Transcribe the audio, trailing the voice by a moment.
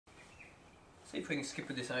See if we can skip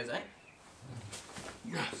with this hose, eh?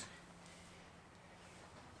 Yes.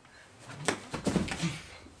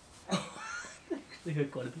 Actually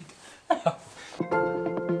hurt quite a bit.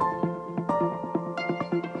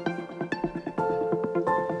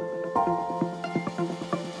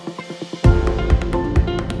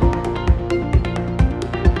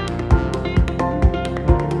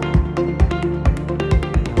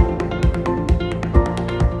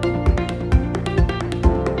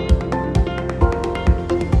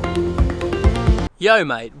 Yo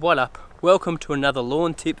mate, what up? Welcome to another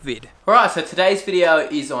lawn tip vid. Alright, so today's video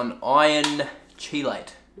is on iron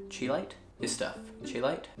chelate. Chelate? This stuff.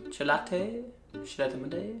 Chelate? Chelate? Chelate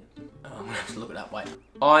Monday? Oh, I'm gonna have to look it up, wait.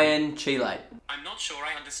 Iron chelate. I'm not sure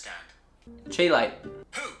I understand. Chelate.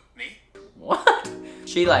 Who? Me? What?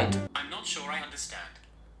 Chelate. I'm not sure I understand.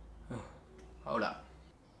 Oh, hold up.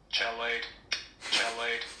 Chelate.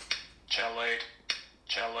 Chelate. Chelate.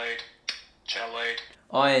 Chelate. Chelate.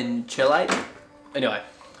 Iron chelate. Anyway,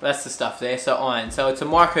 that's the stuff there. So iron. So it's a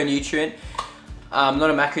micronutrient, not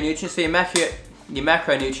a macronutrient. So your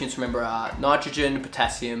macronutrients, remember, are nitrogen,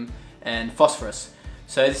 potassium, and phosphorus.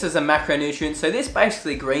 So this is a macronutrient. So this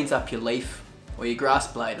basically greens up your leaf or your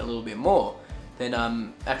grass blade a little bit more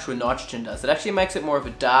than actual nitrogen does. It actually makes it more of a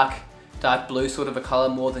dark blue sort of a color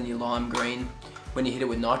more than your lime green when you hit it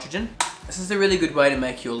with nitrogen. This is a really good way to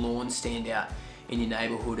make your lawn stand out in your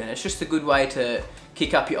neighbourhood, and it's just a good way to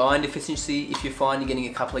kick up your iron deficiency if you find you're getting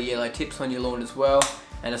a couple of yellow tips on your lawn as well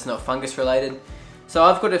and it's not fungus related. So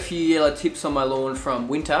I've got a few yellow tips on my lawn from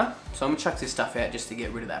winter, so I'm gonna chuck this stuff out just to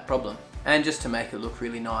get rid of that problem and just to make it look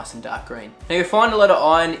really nice and dark green. Now you'll find a lot of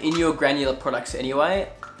iron in your granular products anyway,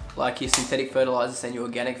 like your synthetic fertilizers and your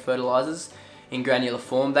organic fertilizers in granular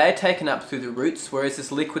form. They're taken up through the roots, whereas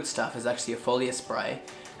this liquid stuff is actually a foliar spray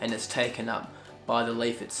and it's taken up by the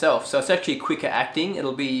leaf itself. So it's actually quicker acting.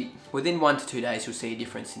 It'll be within 1 to 2 days you'll see a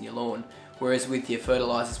difference in your lawn. Whereas with your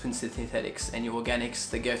fertilizers, with synthetics and your organics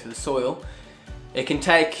that go through the soil, it can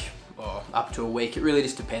take up to a week. It really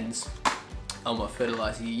just depends on what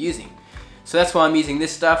fertilizer you're using. So that's why I'm using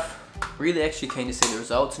this stuff. Really actually keen to see the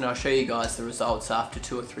results, and I'll show you guys the results after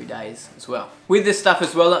 2 or 3 days as well. With this stuff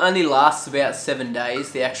as well, it only lasts about 7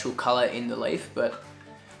 days, the actual color in the leaf, but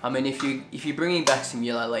I mean, if you're bringing back some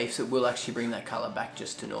yellow leaves, it will actually bring that colour back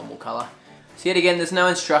just to normal colour. So yet again, there's no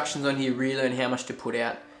instructions on here really on how much to put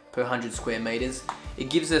out per 100 square metres. It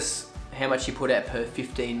gives us how much you put out per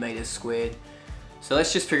 15 metres squared. So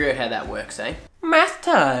let's just figure out how that works, eh? Math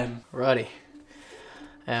time! Righty.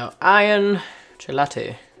 Our iron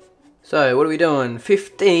chelate. So what are we doing?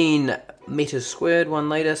 15 metres squared, 1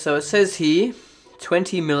 litre. So it says here,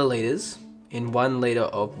 20 millilitres in 1 litre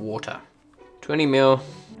of water. 20 mil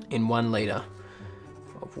in 1 litre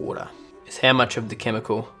of water is how much of the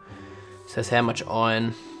chemical. It says how much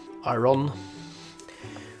iron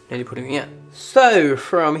need to put in here. So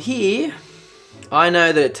from here, I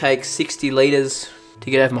know that it takes 60 litres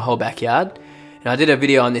to get over my whole backyard. And I did a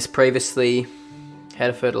video on this previously, how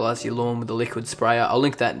to fertilise your lawn with a liquid sprayer. I'll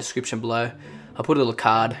link that in the description below. I'll put a little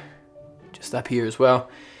card just up here as well.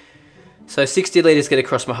 So 60 litres get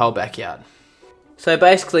across my whole backyard. So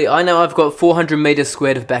basically, I know I've got 400 metres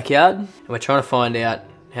squared of backyard, and we're trying to find out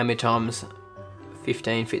how many times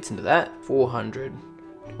 15 fits into that. 400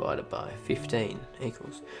 divided by 15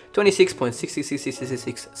 equals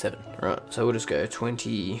 26.66667. Right, so we'll just go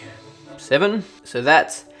 27. So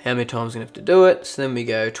that's how many times we're going to have to do it. So then we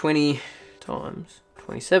go 20 times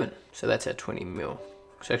 27. So that's our 20 mil.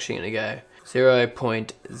 It's actually going to go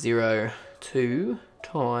 0.02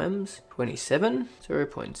 times 27.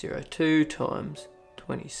 0.02 times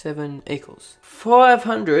 27 equals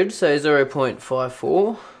 500, so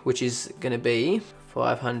 0.54, which is going to be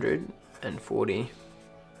 540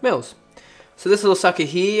 mils. So this little sucker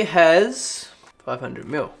here has 500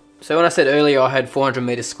 mil. So when I said earlier I had 400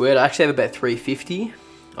 metres squared, I actually have about 350.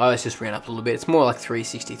 I always just round up a little bit. It's more like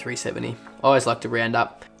 360, 370. I always like to round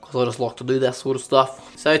up because I just like to do that sort of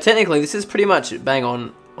stuff. So technically this is pretty much bang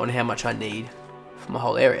on how much I need for my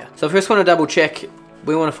whole area. So if I just want to double check,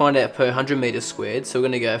 we want to find out per 100 metres squared, so we're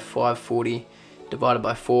going to go 540 divided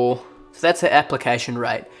by 4. So that's the application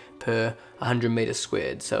rate per 100 metres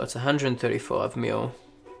squared. So it's 135 mil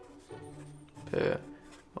per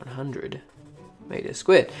 100 metres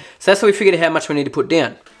squared. So that's how we figured out how much we need to put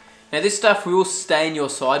down. Now this stuff will stain your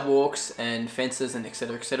sidewalks and fences and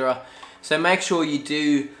etc, etc. So make sure you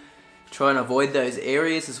do try and avoid those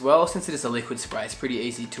areas as well. Since it is a liquid spray, it's pretty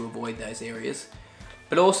easy to avoid those areas.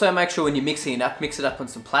 But also make sure when you're mixing it up, mix it up on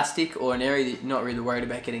some plastic or an area that you're not really worried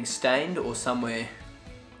about getting stained, or somewhere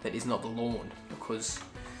that is not the lawn, because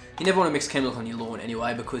you never want to mix chemical on your lawn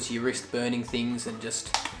anyway, because you risk burning things and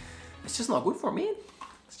just it's just not good for them, man.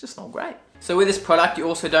 It's just not great. So with this product, you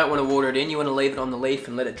also don't want to water it in. You want to leave it on the leaf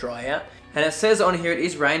and let it dry out. And it says on here it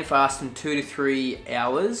is rain fast in 2 to 3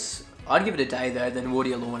 hours. I'd give it a day though, then water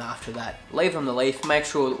your lawn after that. Leave it on the leaf, make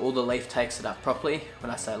sure all the leaf takes it up properly. When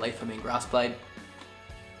I say leaf, I mean grass blade.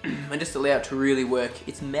 And just allow it to really work.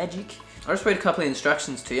 It's magic. I'll just read a couple of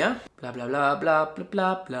instructions to you. Blah, blah, blah, blah, blah,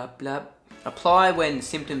 blah, blah, blah. Apply when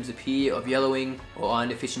symptoms appear of yellowing or iron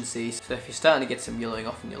deficiency. So if you're starting to get some yellowing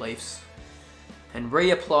off in your leaves. And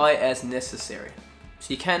reapply as necessary.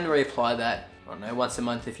 So you can reapply that, I don't know, once a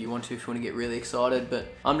month if you want to get really excited, but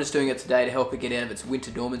I'm just doing it today to help it get out of its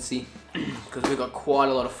winter dormancy because we've got quite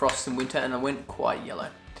a lot of frost in winter and it went quite yellow.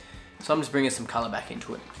 So I'm just bringing some colour back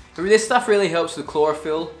into it. But this stuff really helps with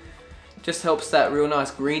chlorophyll, just helps that real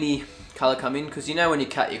nice greeny colour come in, because you know when you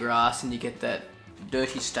cut your grass and you get that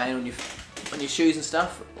dirty stain on your shoes and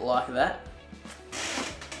stuff, like that.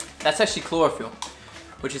 That's actually chlorophyll,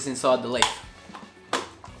 which is inside the leaf.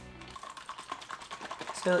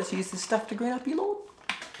 So let's use this stuff to green up your lawn.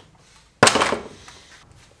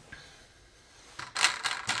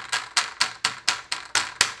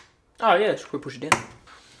 Oh yeah, just push it down.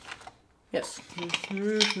 Yes.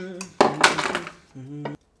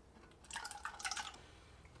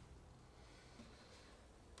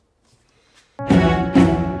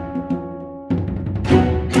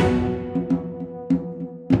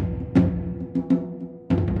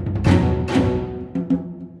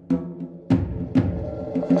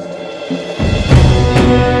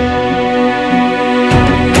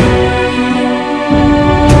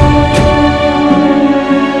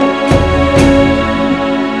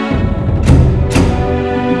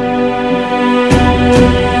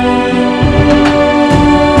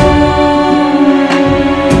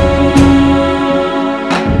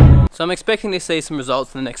 So I'm expecting to see some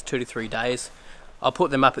results in the next 2 to 3 days. I'll put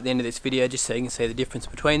them up at the end of this video just so you can see the difference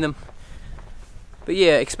between them. But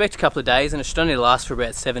yeah, expect a couple of days, and it should only last for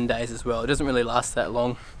about 7 days as well. It doesn't really last that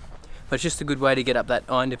long, but it's just a good way to get up that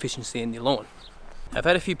iron deficiency in your lawn. I've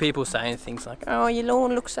had a few people saying things like, oh, your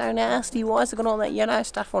lawn looks so nasty, why has it got all that yellow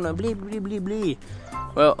stuff on it, blah blah blah blah.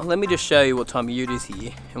 Well, let me just show you what time of year it is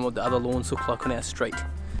here and what the other lawns look like on our street.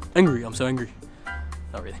 Angry, I'm so angry.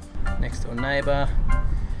 Not really. Next door neighbour.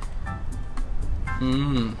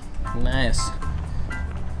 Nice.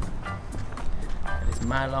 That is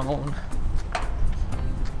my lawn.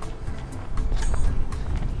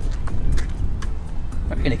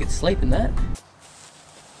 I'm gonna get sleep in that.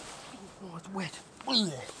 Oh, it's wet.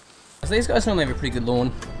 So these guys normally have a pretty good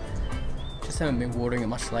lawn. Just haven't been watering it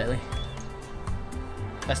much lately.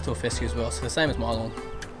 That's Torfescue as well, so the same as my lawn.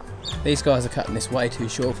 These guys are cutting this way too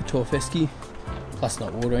short for Torfescue, plus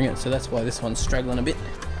not watering it, so that's why this one's struggling a bit.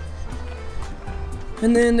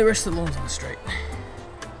 And then the rest of the lawn's on the street.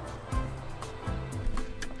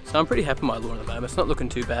 So I'm pretty happy with my lawn at the moment. It's not looking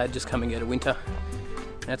too bad, just coming out of winter.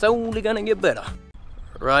 And it's only gonna get better.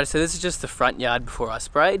 Right, so this is just the front yard before I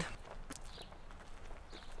sprayed.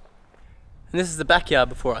 And this is the backyard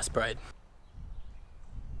before I sprayed.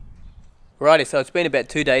 Righty, so it's been about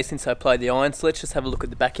 2 days since I played the iron, so let's just have a look at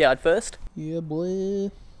the backyard first. Yeah, boy.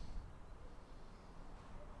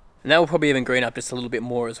 And that will probably even green up just a little bit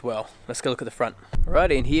more as well. Let's go look at the front.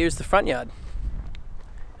 Alrighty, and here's the front yard.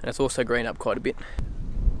 And it's also green up quite a bit.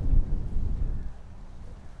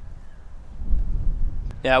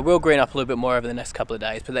 Now it will green up a little bit more over the next couple of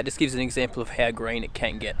days, but that just gives an example of how green it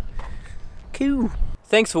can get. Cool.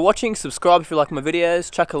 Thanks for watching, subscribe if you like my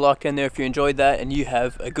videos, chuck a like down there if you enjoyed that, and you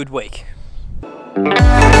have a good week.